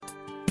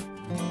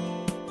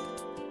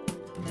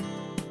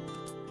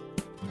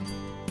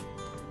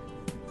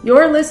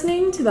You're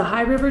listening to the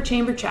High River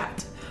Chamber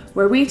Chat,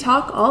 where we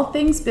talk all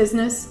things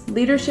business,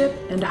 leadership,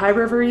 and High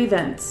River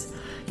events.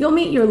 You'll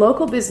meet your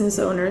local business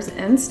owners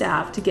and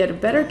staff to get a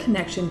better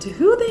connection to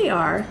who they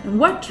are and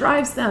what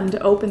drives them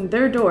to open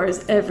their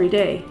doors every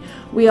day.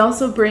 We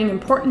also bring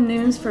important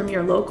news from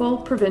your local,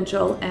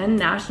 provincial, and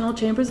national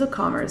chambers of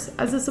commerce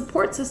as a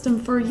support system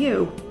for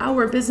you,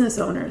 our business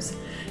owners.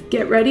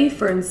 Get ready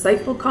for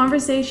insightful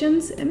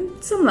conversations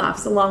and some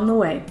laughs along the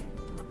way.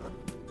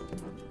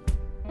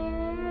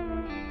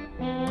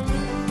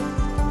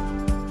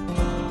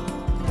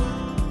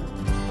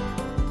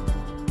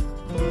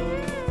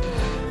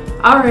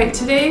 All right,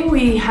 today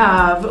we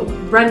have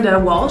Brenda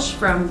Walsh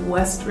from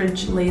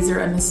Westridge Laser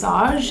and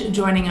Massage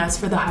joining us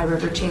for the High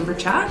River Chamber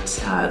Chat.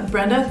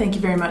 Brenda, thank you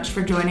very much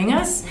for joining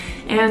us.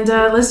 And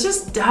let's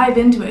just dive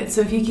into it.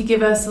 So if you could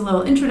give us a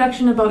little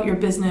introduction about your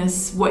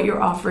business, what your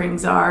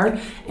offerings are,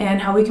 and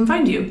how we can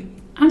find you.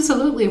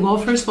 Absolutely. Well,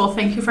 first of all,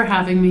 thank you for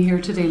having me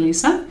here today,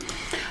 Lisa.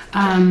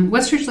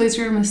 Westridge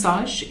Laser and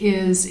Massage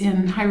is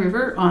in High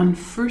River on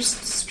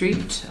 1st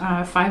Street,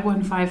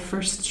 515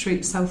 1st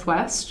Street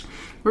Southwest.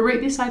 We're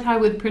right beside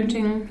Highwood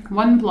Printing,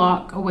 one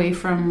block away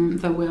from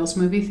the Wales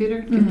Movie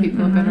Theatre, to give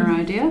people a better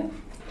idea.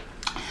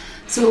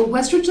 So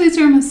Westridge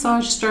Laser and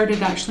Massage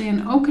started actually in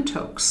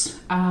Okotoks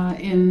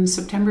in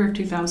September of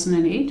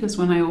 2008 is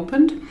when I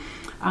opened.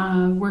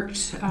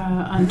 Worked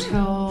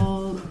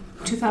until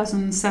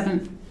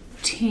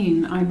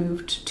 2017. I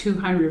moved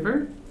to High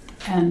River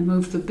and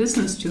moved the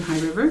business to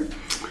High River.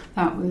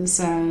 That was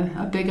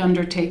a big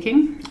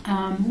undertaking.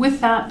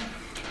 With that,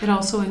 it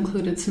also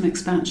included some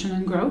expansion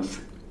and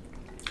growth.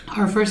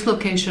 Our first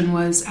location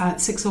was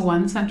at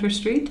 601 Centre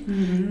Street,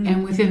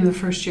 and within the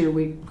first year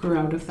we grew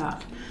out of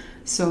that.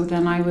 So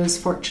then I was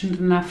fortunate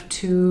enough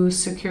to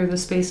secure the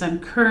space I'm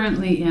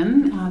currently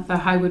in at the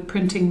Highwood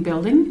Printing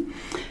building,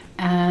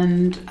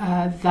 and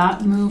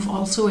that move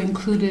also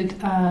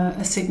included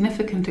a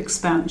significant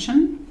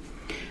expansion.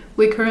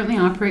 We currently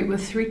operate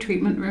with 3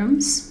 treatment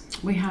rooms.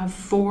 We have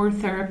 4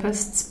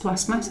 therapists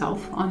plus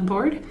myself on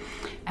board,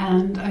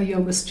 and a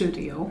yoga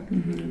studio.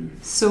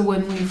 So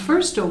when we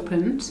first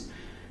opened,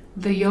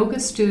 the yoga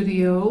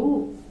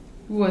studio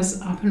was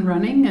up and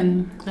running,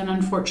 and then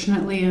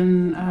unfortunately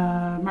in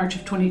March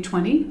of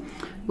 2020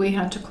 we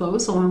had to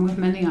close along with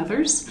many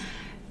others,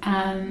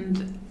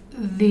 and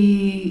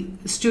the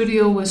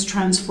studio was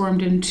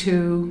transformed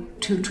into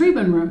 2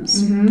 treatment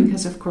rooms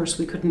because of course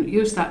we couldn't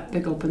use that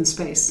big open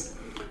space.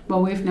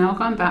 Well, we've now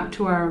gone back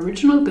to our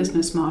original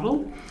business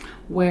model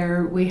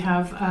where we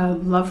have a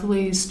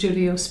lovely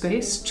studio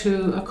space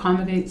to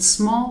accommodate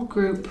small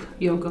group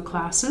yoga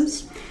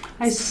classes.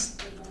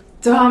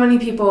 So how many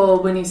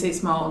people when you say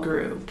small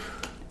group?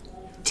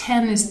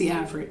 10 is the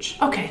average.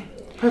 Okay,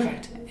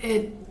 perfect.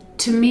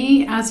 To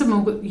me, as a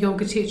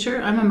yoga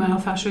teacher, I'm a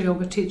myofascial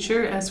yoga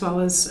teacher as well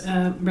as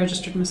a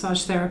registered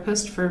massage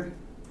therapist for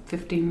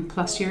 15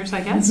 plus years, I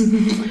guess.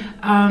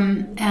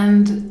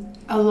 And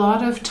a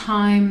lot of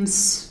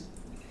times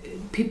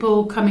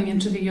people coming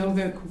into the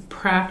yoga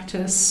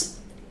practice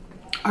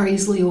are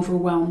easily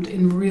overwhelmed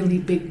in really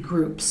big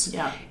groups.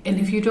 Yeah. And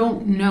if you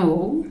don't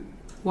know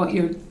what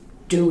you're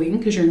doing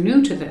because you're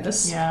new to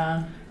this,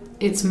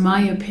 it's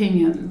my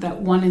opinion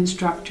that one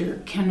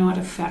instructor cannot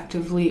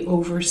effectively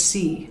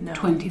oversee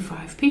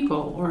 25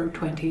 people or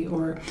 20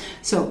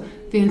 so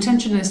the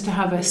intention is to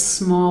have a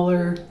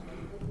smaller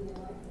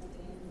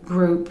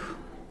group.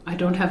 I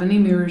don't have any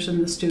mirrors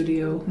in the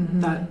studio.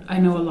 That I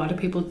know a lot of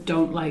people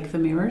don't like the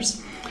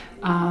mirrors.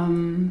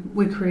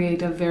 We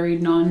create a very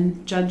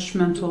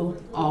non-judgmental,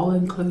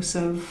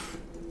 all-inclusive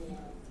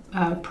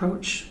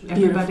approach.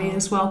 Everybody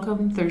is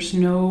welcome. There's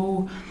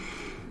no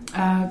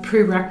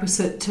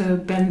prerequisite to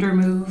bend or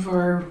move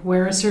or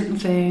wear a certain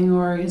thing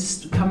or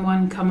is come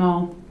one, come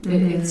all.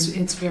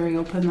 It's very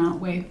open that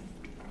way.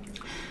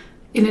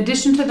 In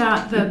addition to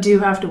that, you do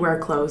have to wear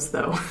clothes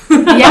though.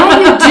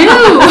 Yeah, you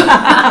do.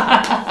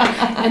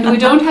 And we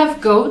don't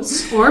have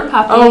goats or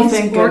puppies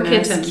or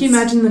kittens. Can you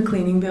imagine the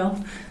cleaning bill?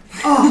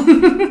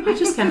 Oh, I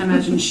just can't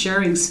imagine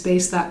sharing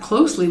space that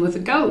closely with a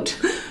goat.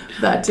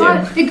 That too.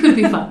 But it could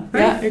be fun,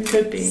 right? Yeah, it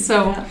could be.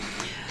 So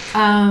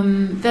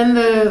then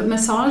the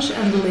massage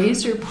and the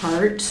laser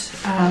part,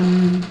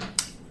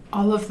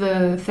 all of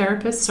the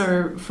therapists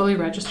are fully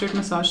registered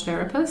massage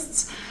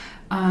therapists.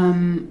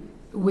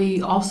 We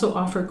also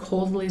offer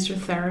cold laser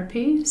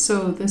therapy.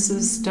 So this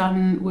is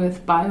done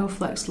with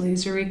BioFlex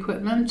laser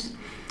equipment.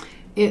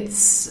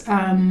 It's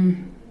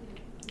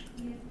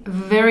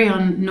very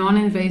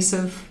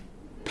non-invasive,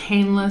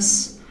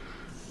 painless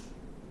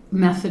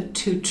method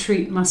to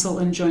treat muscle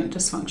and joint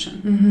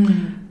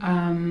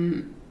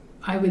dysfunction.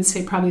 I would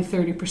say probably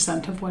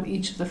 30% of what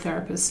each of the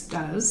therapists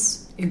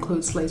does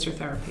includes laser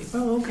therapy.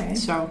 Oh, okay.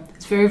 So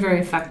it's very, very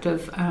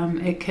effective.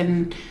 It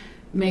can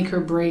make or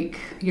break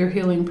your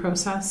healing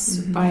process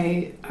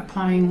by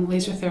applying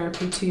laser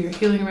therapy to your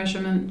healing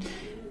regimen.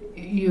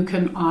 You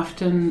can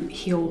often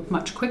heal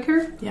much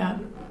quicker,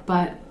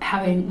 but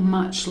having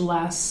much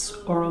less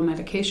oral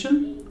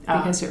medication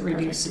because it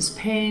reduces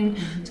pain.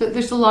 So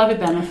there's a lot of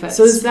benefits.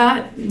 So is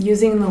that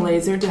using the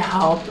laser to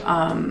help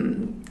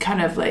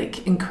kind of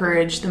like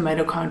encourage the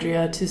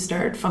mitochondria to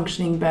start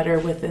functioning better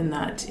within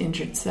that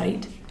injured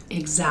site?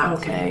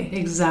 Exactly. Okay.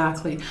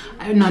 Exactly.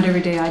 Not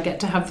every day I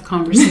get to have the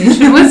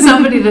conversation with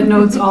somebody that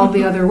knows all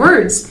the other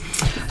words.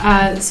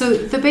 So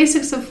the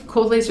basics of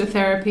cold laser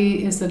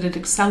therapy is that it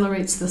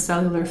accelerates the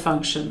cellular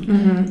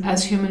function.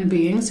 As human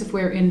beings, if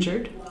we're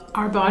injured,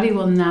 our body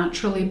will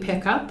naturally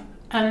pick up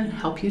and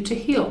help you to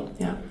heal.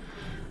 Yeah.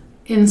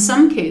 In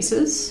some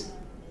cases,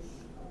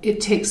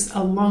 it takes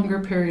a longer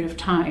period of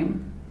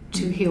time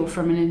to heal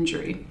from an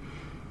injury.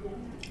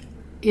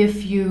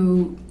 If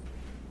you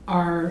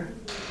are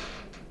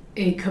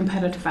a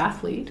competitive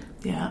athlete,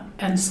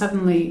 and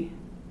suddenly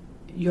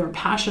your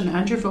passion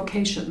and your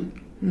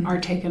vocation are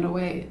taken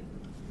away.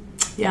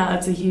 Yeah,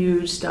 that's a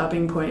huge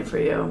stopping point for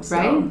you. So,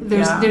 right?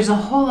 There's a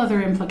whole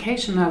other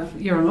implication of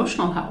your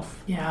emotional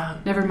health. Yeah.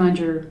 Never mind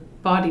your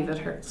body that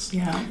hurts.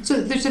 Yeah.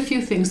 So there's a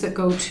few things that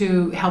go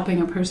to helping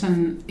a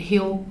person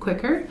heal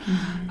quicker.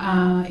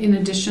 In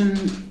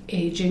addition,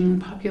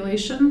 aging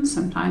population.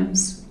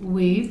 Sometimes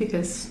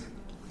because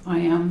I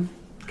am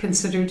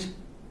considered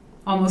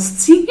almost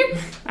senior.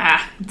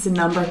 It's a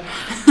number.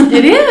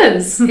 It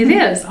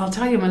is. I'll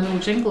tell you my little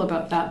jingle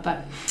about that.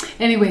 But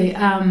anyway,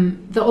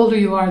 the older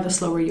you are, the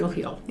slower you'll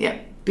heal. Yeah.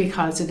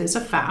 Because it is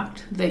a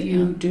fact that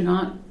you do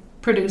not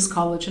produce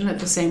collagen at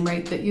the same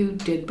rate that you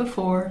did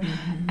before.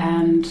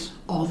 And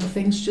all the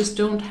things just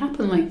don't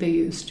happen like they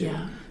used to.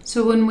 Yeah.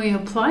 So when we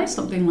apply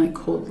something like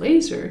cold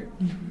laser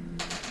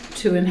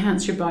to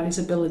enhance your body's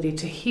ability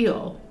to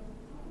heal,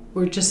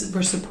 we're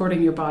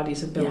supporting your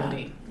body's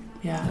ability.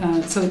 Yeah.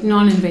 So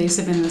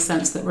non-invasive in the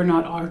sense that we're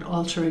not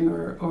altering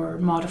or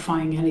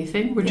modifying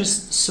anything. We're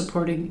just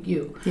supporting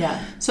you.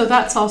 Yeah. So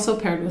that's also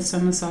paired with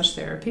some massage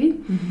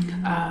therapy.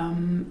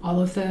 All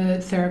of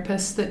the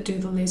therapists that do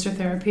the laser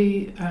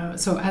therapy,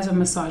 so as a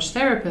massage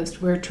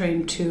therapist, we're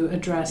trained to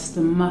address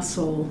the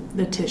muscle,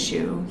 the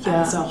tissue.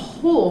 As a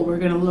whole. We're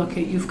going to look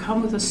at, you've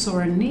come with a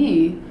sore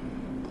knee,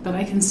 but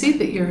I can see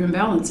that your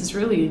imbalance is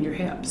really in your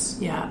hips.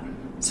 Yeah.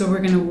 So we're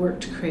going to work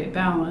to create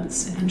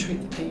balance and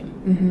treat the pain.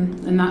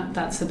 And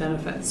that's the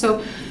benefit.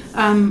 So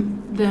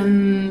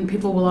then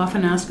people will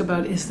often ask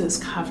about, is this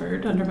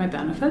covered under my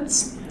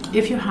benefits?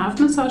 If you have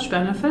massage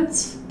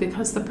benefits,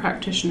 because the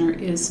practitioner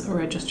is a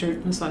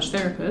registered massage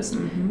therapist,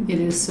 it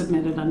is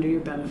submitted under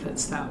your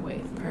benefits that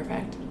way.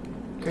 Perfect.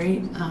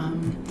 Great.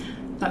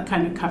 That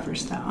kind of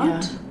covers that.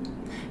 Yeah.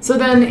 So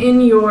then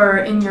in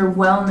your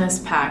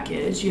wellness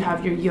package, you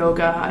have your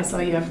yoga. I saw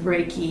you have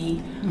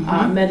Reiki,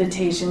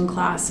 meditation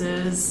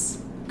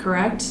classes,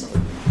 correct?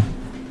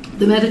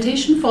 The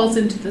meditation falls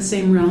into the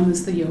same realm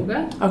as the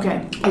yoga.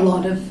 Okay. A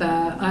lot of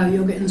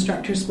yoga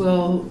instructors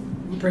will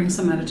bring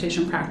some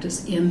meditation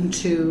practice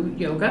into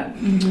yoga.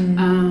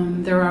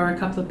 There are a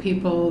couple of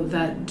people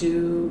that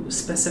do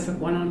specific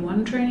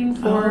one-on-one training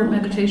for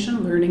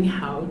meditation, learning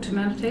how to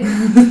meditate.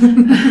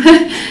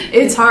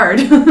 It's hard.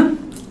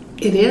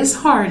 It is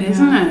hard,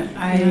 isn't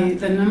it?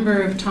 The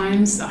number of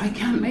times I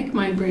can't make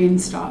my brain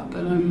stop,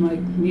 and I'm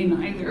like, me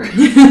neither.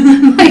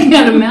 I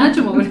can't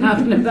imagine what would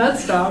happen if that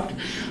stopped.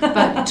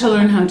 But to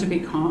learn how to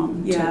be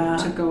calm,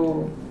 to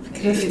go,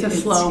 to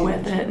flow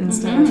with it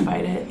instead of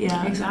fight it.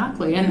 Yeah,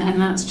 exactly. And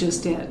that's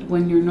just it.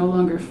 When you're no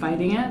longer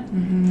fighting it,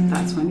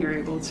 that's when you're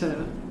able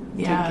to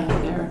get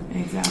there.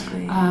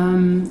 Exactly.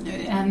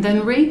 And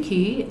then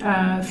Reiki,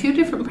 a few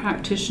different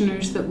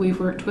practitioners that we've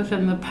worked with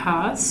in the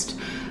past.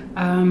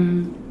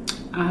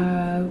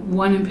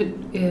 One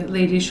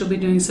lady, she'll be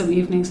doing some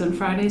evenings on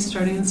Fridays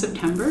starting in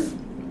September.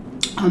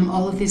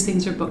 All of these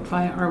things are booked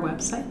via our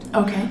website.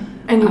 Okay.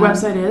 And your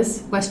website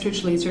is?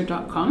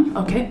 westridgelaser.com.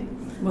 Okay.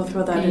 We'll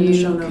throw that in the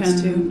show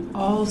notes too. You can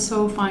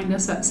also find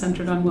us at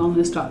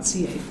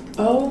centeredonwellness.ca.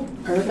 Oh,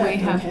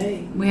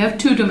 perfect. We have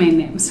 2 domain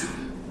names.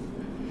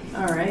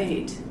 All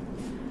right.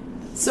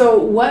 So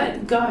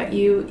what got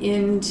you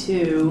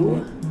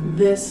into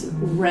this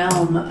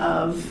realm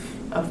of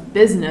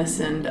business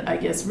and I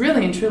guess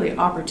really and truly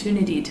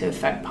opportunity to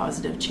affect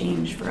positive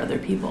change for other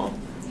people?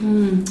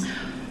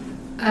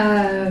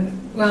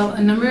 Well,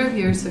 a number of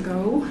years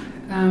ago,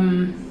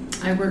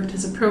 I worked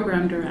as a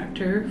program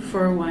director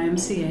for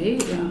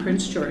YMCA in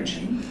Prince George,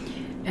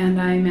 and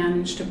I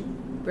managed a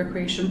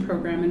recreation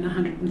program in a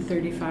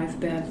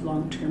 135-bed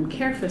long-term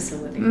care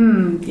facility.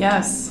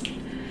 Yes.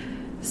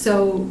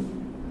 So,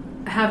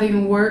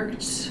 having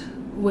worked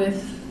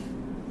with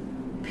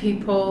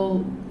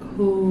people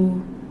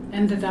who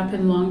ended up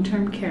in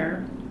long-term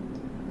care,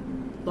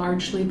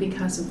 largely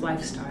because of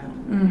lifestyle.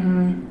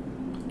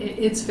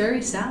 It's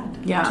very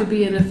sad to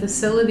be in a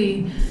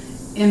facility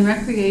in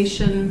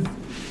recreation.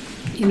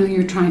 You know,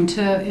 you're trying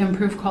to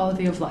improve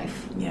quality of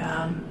life.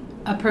 Yeah.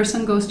 A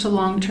person goes to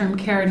long-term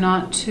care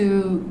not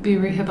to be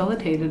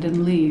rehabilitated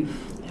and leave.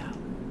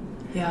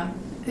 Yeah.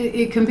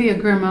 It can be a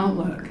grim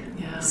outlook.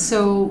 Yeah.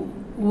 So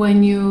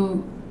when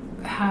you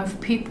have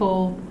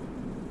people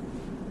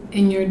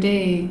in your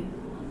day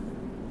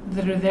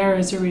that are there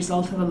as a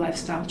result of a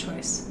lifestyle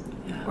choice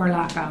or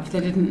lack of, they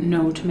didn't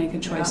know to make a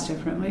choice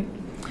differently.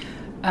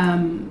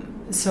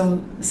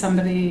 So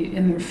somebody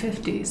in their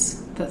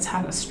 50s that's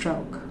had a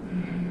stroke,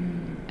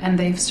 and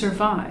they've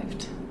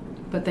survived,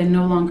 but they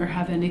no longer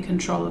have any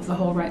control of the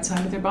whole right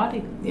side of their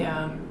body.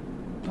 Yeah.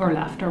 Or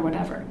left, or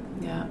whatever.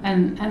 Yeah.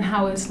 And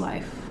how is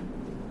life?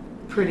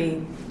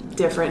 Pretty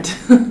different.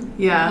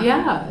 Yeah.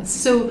 Yeah.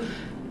 So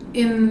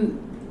in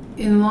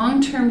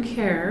long-term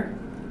care,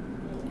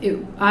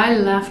 I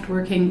left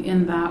working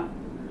in that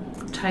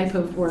type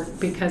of work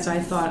because I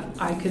thought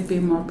I could be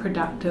more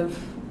productive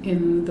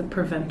in the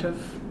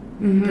preventive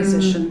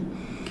position.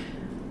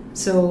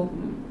 So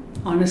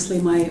honestly,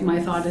 my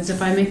thought is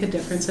if I make a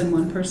difference in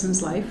one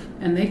person's life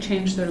and they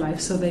change their life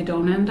so they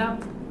don't end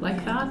up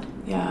like that,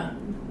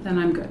 then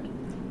I'm good.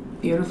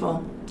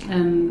 Beautiful.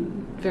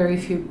 And very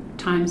few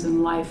times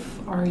in life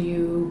are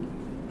you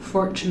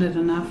fortunate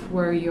enough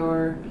where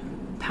your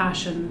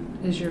passion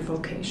is your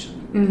vocation.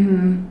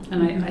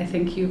 And I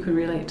think you can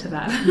relate to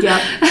that. Yeah,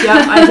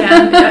 I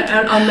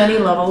can on many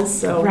levels.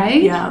 So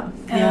right? Yeah.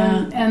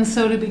 And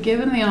so to be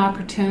given the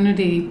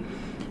opportunity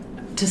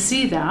to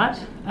see that,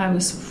 I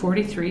was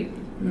 43,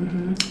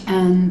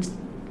 and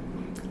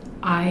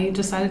I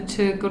decided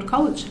to go to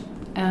college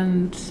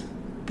and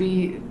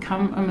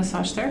become a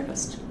massage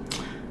therapist.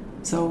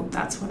 So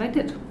that's what I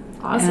did.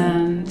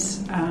 Awesome.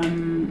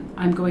 And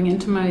I'm going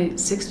into my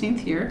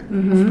 16th year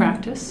of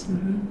practice.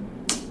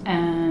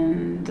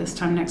 And this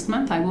time next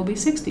month, I will be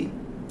 60.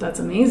 That's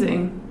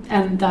amazing.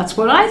 And that's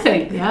what I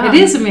think. Yeah. It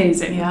is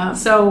amazing. Yeah.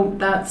 So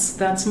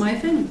that's my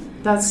thing.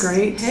 That's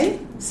great. Okay.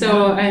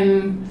 So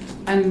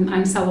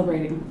I'm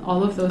celebrating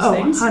all of those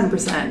things.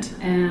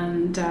 100%.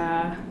 And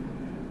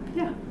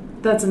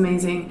that's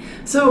amazing.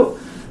 So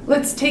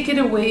let's take it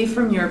away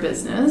from your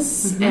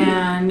business.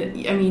 And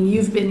I mean,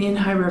 you've been in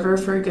High River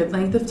for a good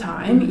length of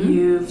time.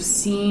 You've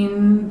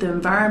seen the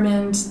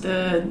environment,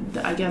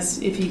 I guess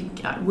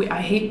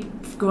I hate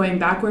going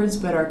backwards,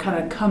 but our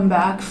kind of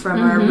comeback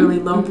from our really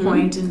low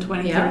point in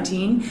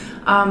 2013.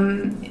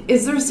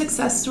 Is there a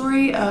success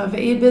story of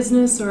a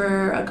business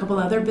or a couple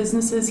other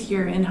businesses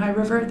here in High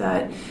River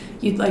that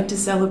you'd like to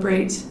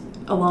celebrate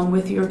along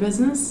with your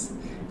business?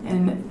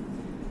 And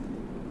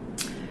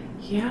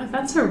yeah,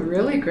 that's a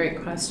really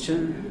great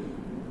question.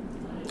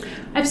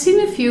 I've seen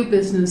a few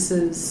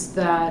businesses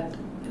that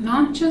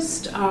not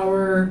just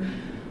our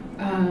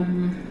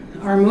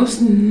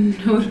most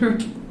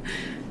notable,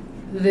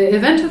 the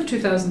event of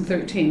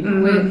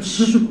 2013,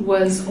 which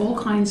was all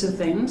kinds of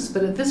things,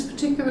 but at this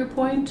particular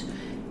point,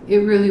 it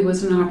really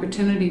was an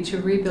opportunity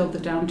to rebuild the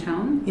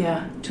downtown,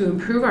 to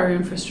improve our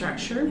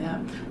infrastructure.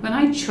 When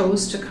I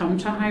chose to come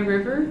to High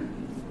River,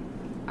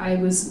 I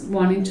was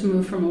wanting to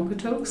move from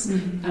Okotoks,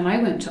 and I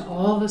went to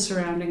all the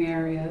surrounding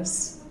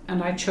areas,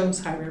 and I chose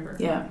High River.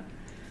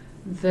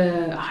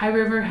 The High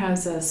River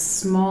has a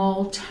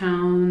small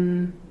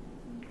town,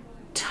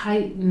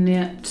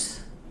 tight-knit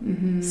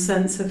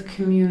sense of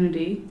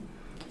community,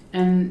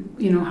 and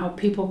how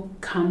people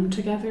come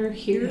together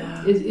here.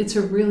 It's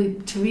a really,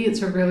 to me,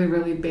 it's a really,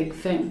 really big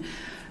thing.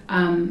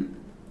 And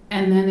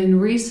then in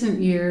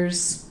recent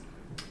years,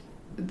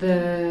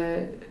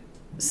 the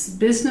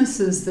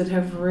businesses that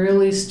have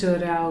really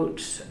stood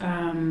out,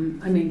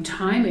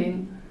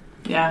 timing.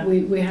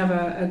 We have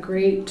a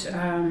great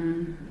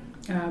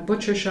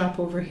butcher shop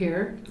over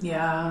here.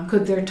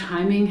 Could their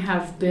timing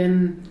have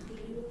been,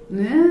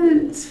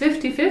 it's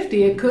 50-50.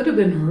 It could have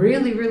been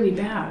really, really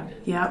bad.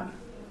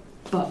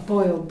 But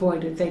boy, oh boy,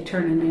 did they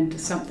turn it into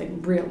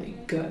something really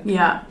good.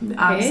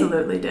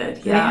 Absolutely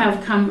did. They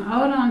have come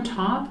out on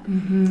top.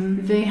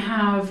 They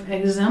have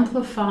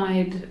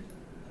exemplified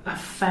a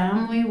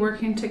family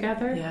working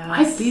together.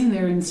 I've been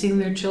there and seen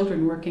their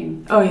children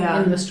working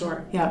in the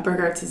store.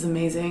 Burgarts is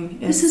amazing.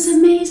 This is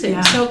amazing.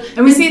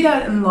 And we see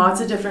that in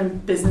lots of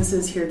different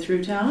businesses here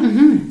through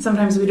town.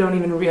 Sometimes we don't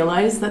even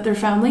realize that they're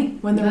family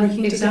when they're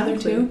working together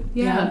too.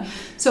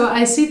 So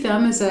I see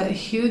them as a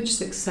huge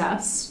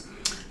success.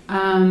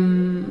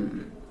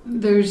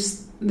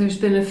 There's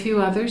been a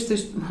few others.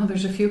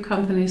 There's a few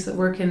companies that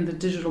work in the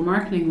digital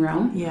marketing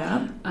realm.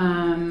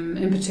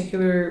 In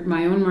particular,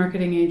 my own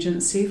marketing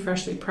agency,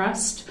 Freshly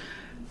Pressed.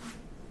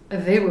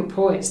 They were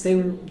poised.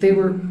 They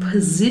were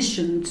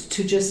positioned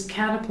to just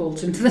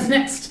catapult into the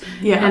next.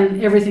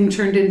 And everything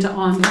turned into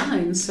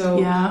online. So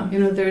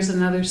there's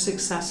another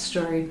success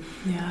story.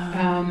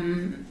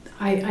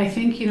 I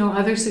think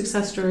other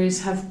success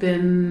stories have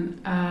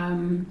been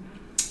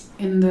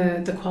in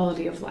the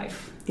quality of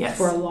life.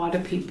 For a lot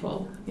of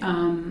people.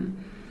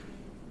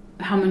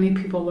 How many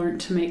people learned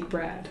to make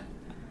bread?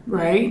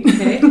 Right.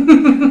 Okay.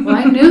 Well,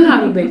 I knew how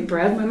to make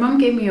bread. My mom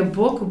gave me a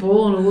book, a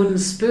bowl, and a wooden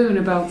spoon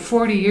about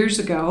 40 years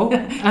ago.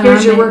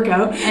 Here's your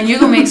workout. And you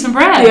go make some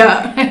bread.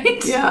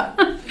 Right?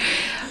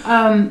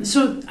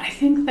 So I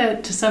think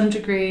that to some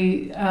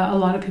degree, a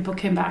lot of people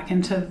came back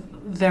into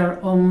their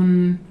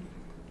own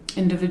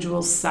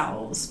individual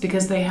selves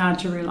because they had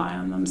to rely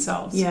on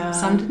themselves.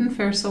 Some didn't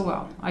fare so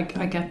well. I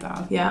get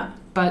that.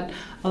 But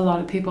a lot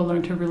of people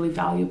learned a really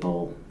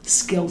valuable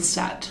skill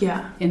set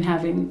in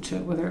having to,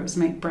 whether it was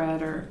make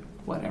bread or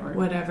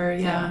whatever.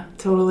 Yeah,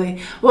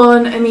 totally. Well,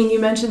 and I mean, you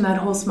mentioned that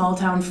whole small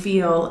town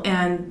feel,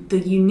 and the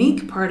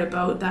unique part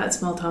about that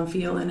small town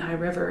feel in High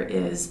River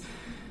is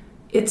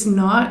it's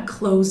not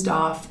closed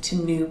off to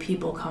new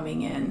people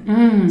coming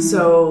in.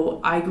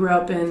 So I grew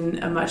up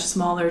in a much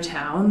smaller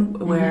town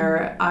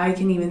where I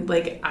can even,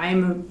 like,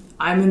 I'm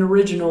an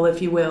original,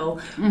 if you will,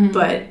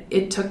 but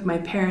it took my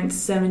parents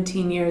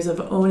 17 years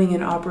of owning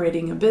and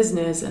operating a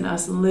business and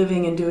us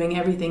living and doing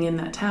everything in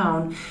that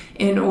town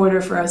in order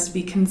for us to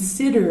be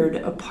considered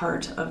a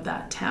part of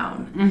that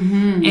town.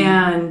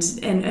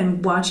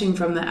 And watching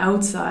from the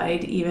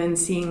outside, even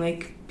seeing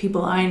like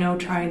people I know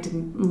trying to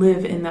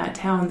live in that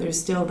town, there's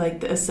still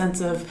like a sense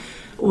of,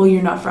 well,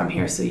 you're not from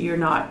here, so you're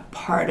not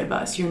part of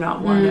us, you're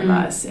not one of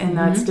us, and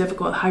that's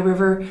difficult. High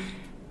River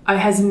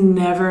has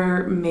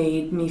never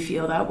made me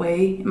feel that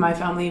way. My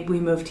family, we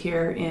moved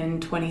here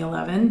in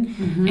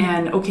 2011,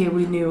 and okay,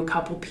 we knew a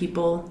couple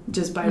people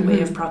just by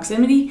way of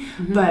proximity,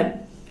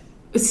 but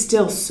it's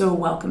still so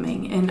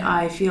welcoming, and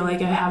I feel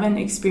like I haven't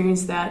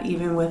experienced that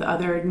even with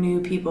other new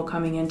people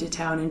coming into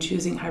town and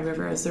choosing High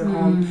River as their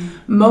home.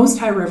 Most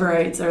High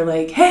Riverites are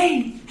like,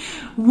 hey,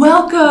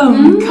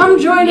 welcome, come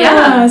join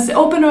us,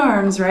 open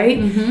arms, right?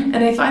 And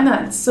I find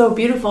that so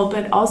beautiful,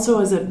 but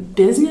also as a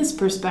business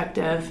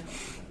perspective,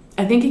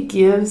 I think it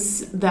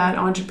gives that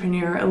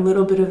entrepreneur a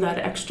little bit of that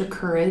extra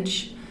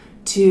courage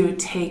to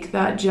take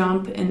that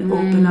jump and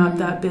open up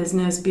that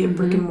business, be it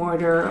brick and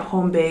mortar,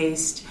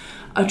 home-based,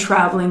 a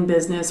traveling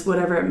business,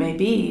 whatever it may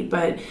be.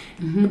 But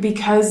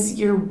because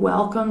you're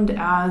welcomed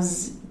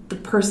as the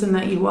person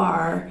that you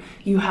are,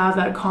 you have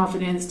that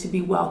confidence to be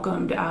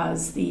welcomed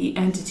as the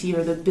entity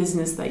or the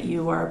business that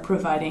you are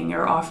providing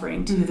or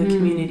offering to the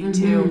community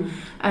too.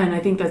 And I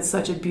think that's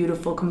such a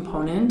beautiful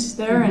component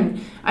there.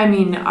 And I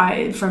mean,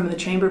 from the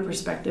chamber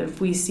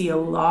perspective, we see a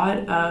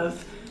lot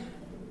of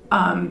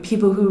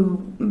people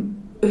who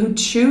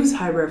choose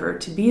High River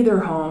to be their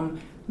home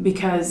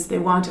because they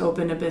want to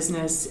open a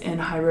business, and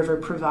High River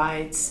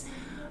provides,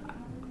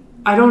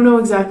 I don't know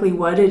exactly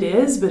what it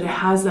is, but it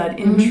has that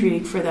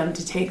intrigue for them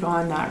to take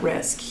on that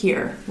risk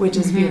here, which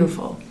is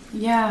beautiful.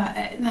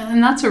 Yeah,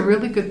 and that's a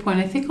really good point.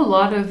 I think a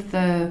lot of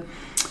the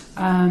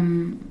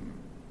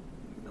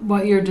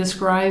what you're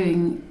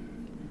describing,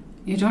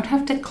 you don't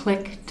have to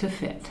click to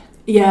fit.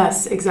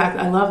 Yes,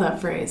 exactly. I love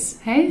that phrase.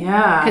 Hey?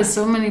 Yeah. Because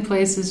so many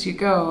places you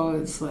go,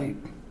 it's like,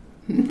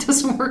 it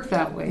doesn't work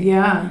that way.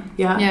 Yeah.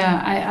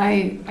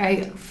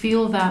 I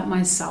feel that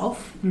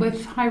myself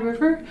with High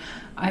River.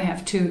 I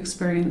have two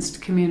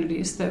experienced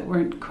communities that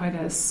weren't quite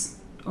as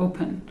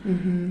open.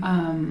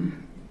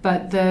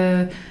 But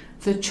the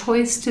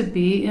choice to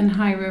be in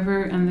High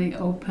River and the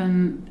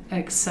open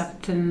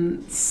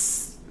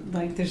acceptance,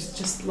 like there's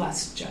just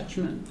less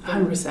judgment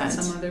than 100%.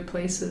 Some other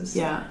places.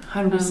 Yeah,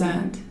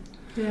 100%.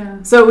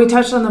 Yeah. So we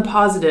touched on the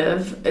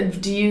positive.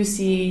 Do you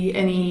see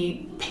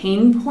any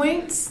pain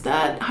points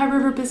that High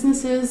River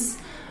businesses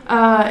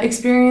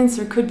experience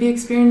or could be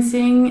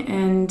experiencing?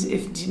 And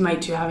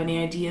might you have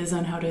any ideas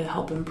on how to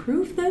help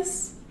improve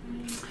this?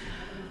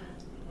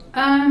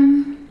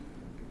 I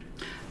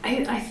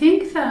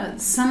think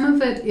that some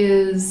of it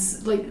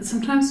is, like,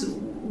 sometimes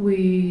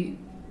we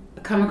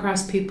come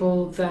across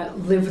people that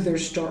live their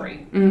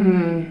story.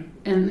 And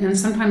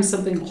sometimes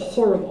something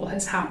horrible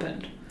has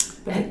happened.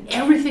 And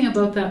everything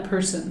about that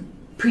person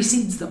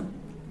precedes them.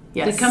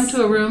 Yes. They come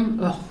to a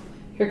room,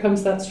 here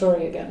comes that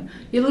story again.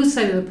 You lose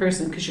sight of the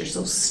person because you're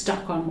so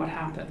stuck on what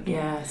happened.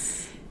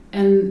 Yes.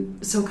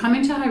 And so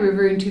coming to High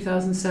River in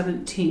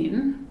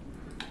 2017,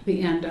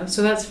 the end of,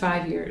 so that's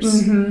 5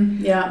 years.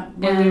 Yeah,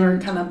 when we were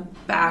kind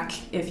of back,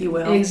 if you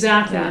will.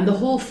 Exactly. Yeah. And the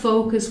whole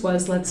focus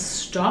was, let's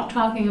stop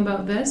talking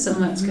about this and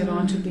let's get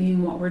on to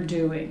being what we're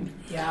doing.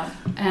 Yeah.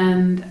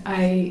 And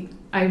I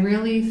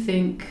really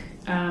think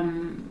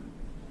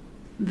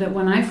that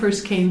when I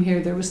first came here,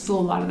 there was still a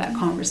lot of that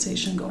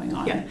conversation going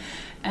on. Yeah.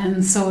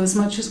 And so as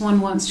much as one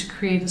wants to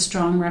create a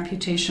strong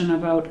reputation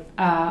about,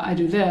 I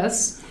do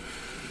this,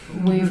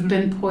 we've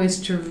been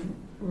poised to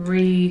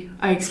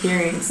I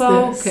experienced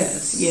focus.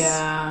 This.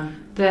 Yeah.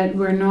 That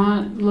we're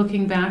not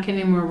looking back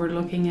anymore, we're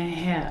looking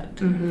ahead.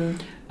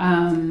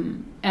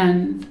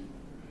 And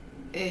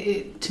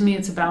to me,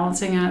 it's a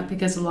balancing act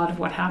because a lot of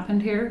what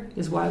happened here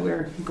is why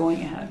we're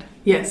going ahead.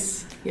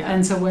 Yes. Yeah.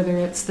 And so whether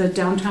it's the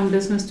downtown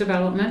business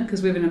development,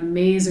 because we have an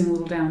amazing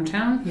little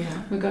downtown.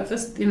 Yeah. We've got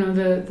this,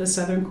 the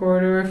southern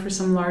corridor for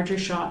some larger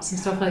shops and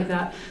stuff like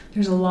that.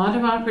 There's a lot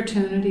of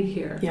opportunity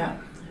here. Yeah.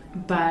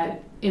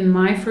 But in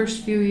my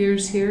first few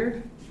years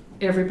here,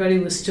 everybody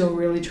was still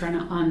really trying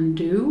to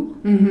undo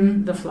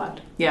the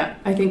flood. Yeah,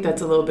 I think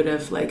that's a little bit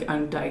of like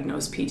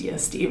undiagnosed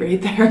PTSD right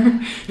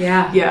there.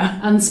 Yeah. Yeah.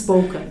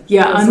 Unspoken.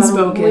 Yeah,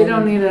 unspoken. We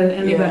don't need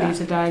anybody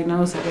to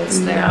diagnose it. It's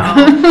there. No.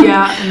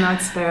 Yeah, and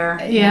that's there.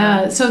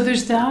 Yeah, so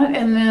there's that.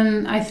 And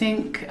then I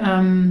think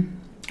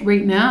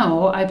right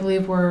now, I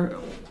believe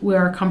we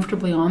are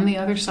comfortably on the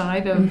other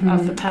side of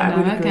the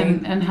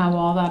pandemic and how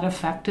all that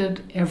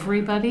affected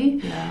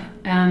everybody. Yeah.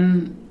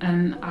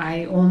 And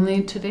I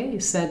only today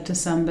said to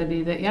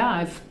somebody that,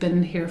 I've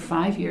been here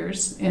 5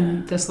 years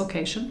in this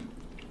location,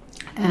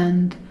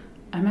 and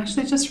I'm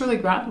actually just really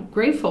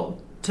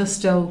grateful to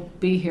still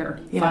be here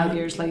 5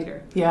 years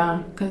later.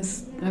 Yeah.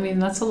 Because, I mean,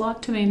 that's a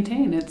lot to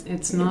maintain.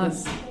 It's not,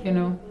 you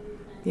know.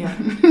 Yeah.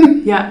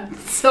 Yeah.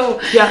 So.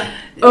 Yeah.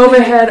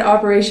 Overhead,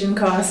 operation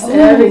costs,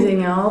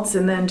 everything else,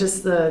 and then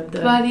just the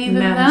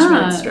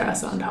management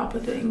stress on top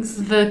of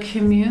things. The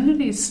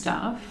community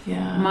stuff.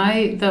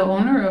 Yeah. The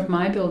owner of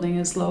my building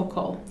is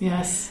local.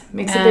 Yes.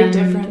 Makes a big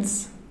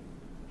difference.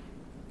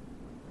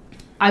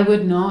 I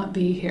would not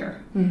be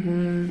here,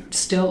 mm-hmm.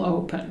 still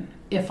open,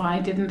 if I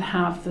didn't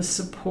have the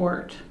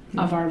support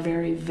of our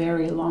very,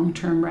 very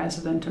long-term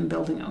resident and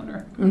building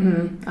owner.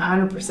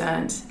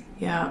 100%.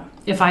 Yeah.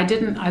 If I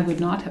didn't, I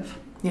would not have.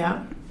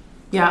 Yeah.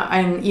 Yeah.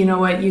 And you know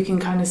what? You can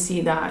kind of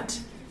see that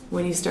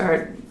when you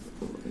start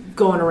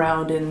going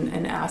around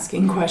and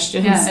asking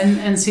questions. Yeah,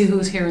 and see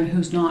who's here and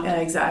who's not. Yeah,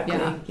 exactly.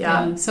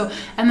 Yeah. So,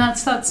 and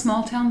that's that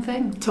small town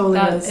thing.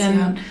 Totally is.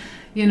 And,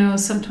 you know,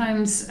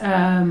 sometimes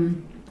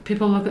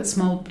people look at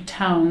small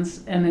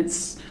towns and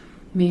it's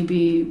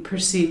maybe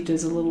perceived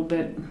as a little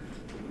bit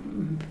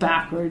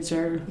backwards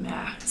or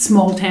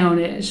small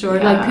townish, or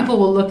like people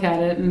will look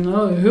at it and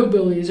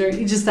hillbillies, or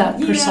just that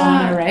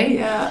persona, right?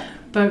 Yeah.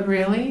 But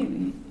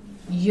really,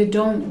 you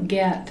don't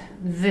get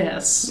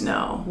this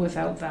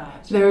without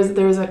that.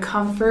 There's a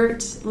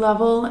comfort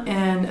level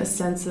and a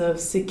sense of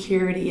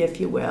security,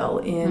 if you will,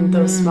 in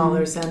those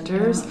smaller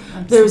centers.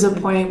 Yeah, there's a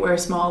point where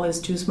small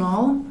is too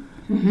small,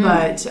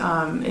 but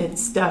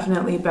it's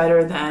definitely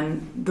better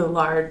than the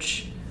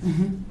large.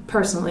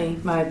 Personally,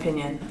 my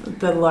opinion,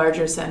 the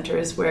larger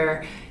centers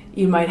where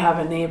you might have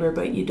a neighbor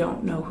but you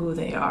don't know who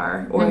they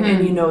are, or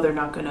and you know they're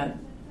not going to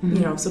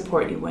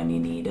support you when you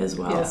need as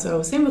well. Yeah.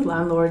 So same with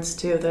landlords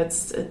too.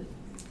 It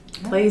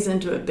plays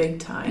into it big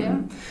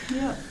time.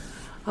 Yeah.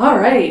 All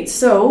right,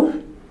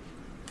 so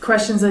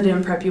questions I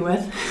didn't prep you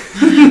with.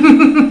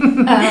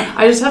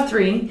 I just have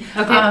 3.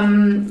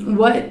 Okay.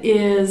 What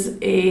is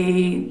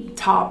a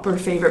top or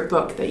favorite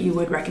book that you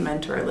would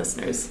recommend to our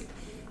listeners?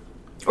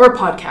 Or a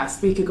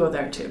podcast. We could go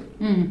there too.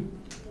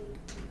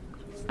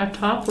 A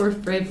top or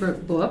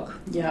favorite book?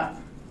 Yeah.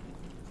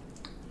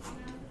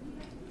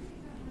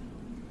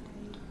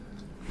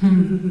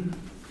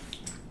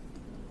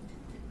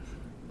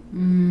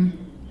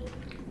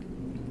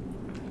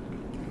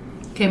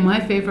 Okay, my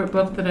favorite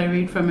book that I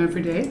read from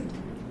every day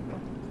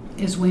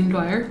is Wayne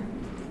Dwyer.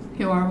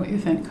 You Are What You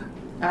Think.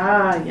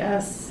 Ah,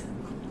 yes.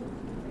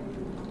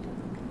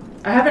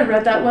 I haven't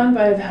read that one,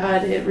 but I've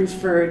had it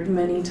referred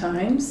many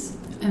times.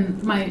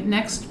 And my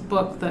next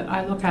book that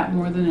I look at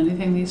more than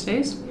anything these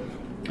days,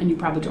 and you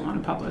probably don't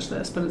want to publish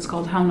this, but it's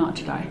called How Not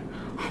to Die.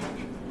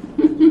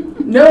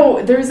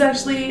 No, there's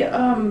actually,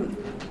 I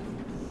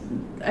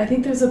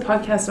think there's a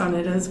podcast on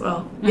it as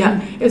well. Yeah,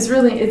 it's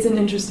an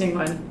interesting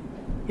one.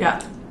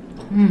 Yeah.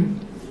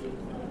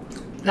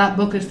 That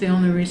book is the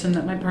only reason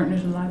that my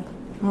partner's alive.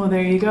 Well,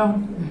 there you go.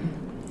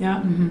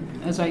 Yeah.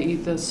 As I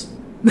eat this.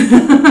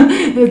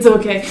 It's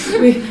okay.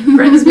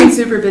 Brenda's been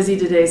super busy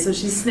today, so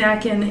she's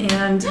snacking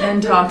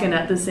and talking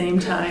at the same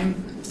time.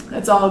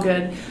 That's all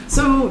good.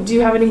 So, do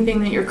you have anything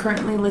that you're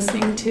currently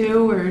listening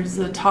to, or is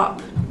the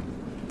top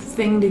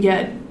thing to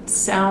get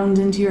sound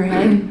into your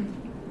head?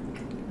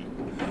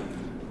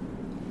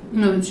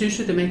 No, it's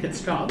usually to make it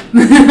stop.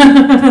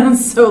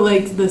 So,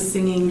 like the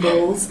singing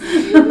bowls,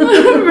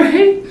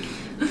 right?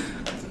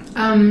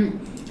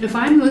 If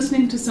I'm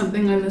listening to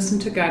something, I listen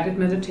to guided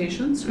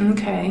meditations.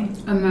 Okay.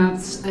 And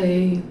it's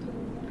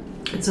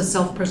a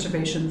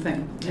self-preservation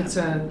thing. Yeah. It's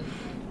a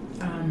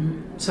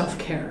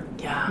self-care.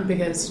 Yeah.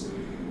 Because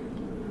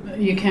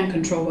you can't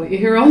control what you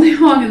hear all day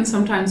long, and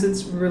sometimes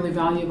it's really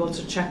valuable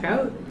to check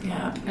out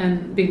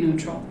and be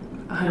neutral.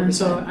 100%. And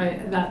so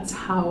that's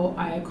how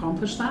I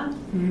accomplish that.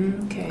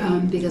 Okay.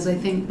 Because I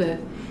think that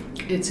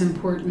it's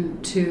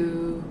important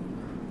to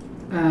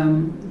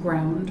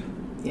ground,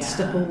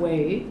 step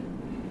away.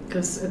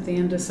 Because at the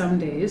end of some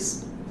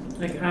days,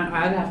 like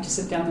I'd have to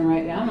sit down and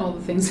write down all the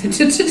things I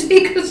did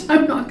today because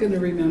I'm not going to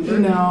remember.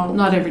 No.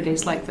 Not every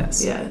day's like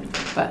this. Yeah.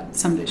 But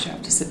some days you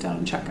have to sit down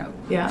and check out.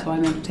 Yeah. So I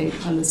meditate.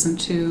 I listen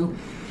to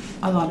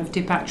a lot of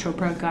Deepak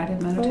Chopra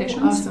guided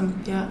meditations. Oh,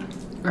 awesome. Yeah.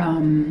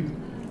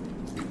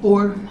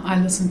 Or I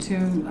listen to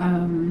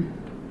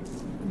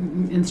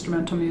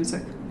instrumental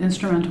music.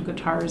 Instrumental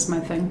guitar is my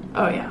thing.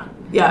 Oh, yeah.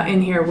 Yeah,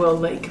 in here we'll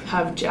like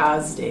have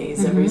jazz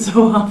days every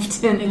so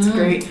often. It's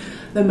great.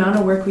 The amount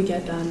of work we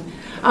get done.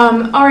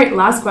 All right,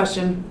 last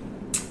question.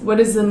 What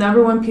is the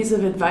number one piece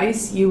of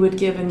advice you would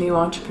give a new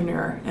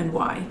entrepreneur, and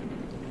why?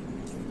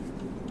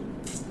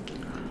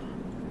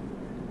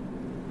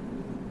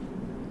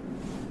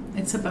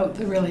 It's about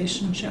the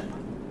relationship.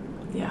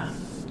 Yeah.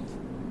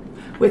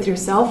 With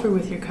yourself or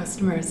with your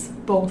customers?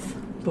 Both.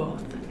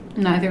 Both.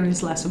 Neither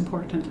is less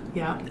important.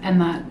 Yeah.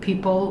 And that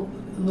people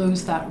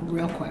lose that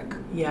real quick.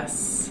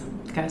 Yes.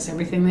 Because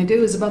everything they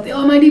do is about the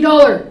almighty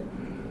dollar.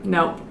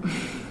 Nope.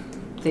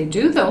 They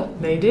do, though.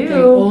 They do. They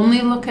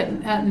only look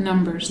at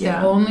numbers. Yeah.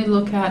 They only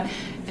look at,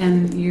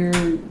 and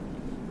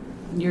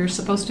you're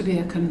supposed to be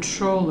a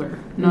controller,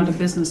 not a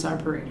business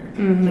operator.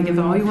 Like if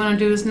all you want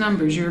to do is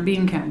numbers, you're a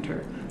bean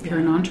counter. If you're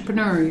an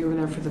entrepreneur, you're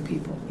there for the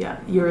people. Yeah,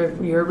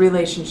 you're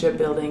relationship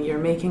building, you're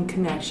making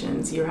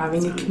connections, you're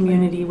having a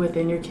community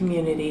within your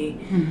community,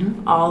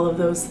 all of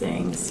those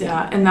things.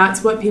 Yeah, and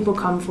that's what people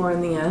come for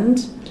in the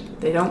end.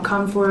 They don't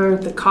come for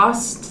the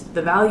cost,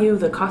 the value,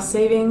 the cost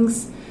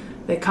savings.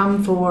 They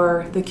come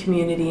for the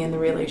community and the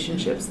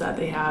relationships that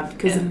they have,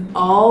 because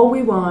all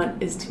we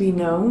want is to be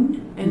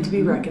known and to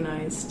be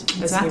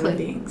recognized as human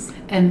beings.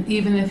 And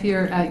even if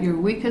you're at your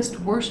weakest,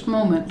 worst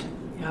moment,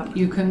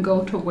 you can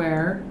go to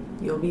where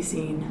you'll be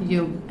seen.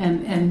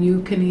 And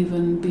you can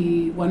even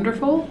be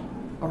wonderful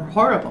or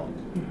horrible.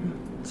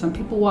 Some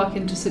people walk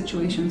into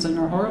situations and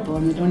are horrible,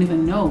 and they don't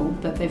even know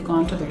that they've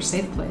gone to their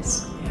safe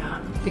place. Yeah,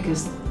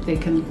 because they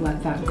can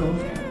let that go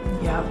there.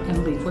 Yeah,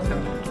 and leave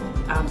without it.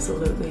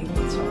 Absolutely.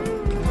 So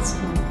that's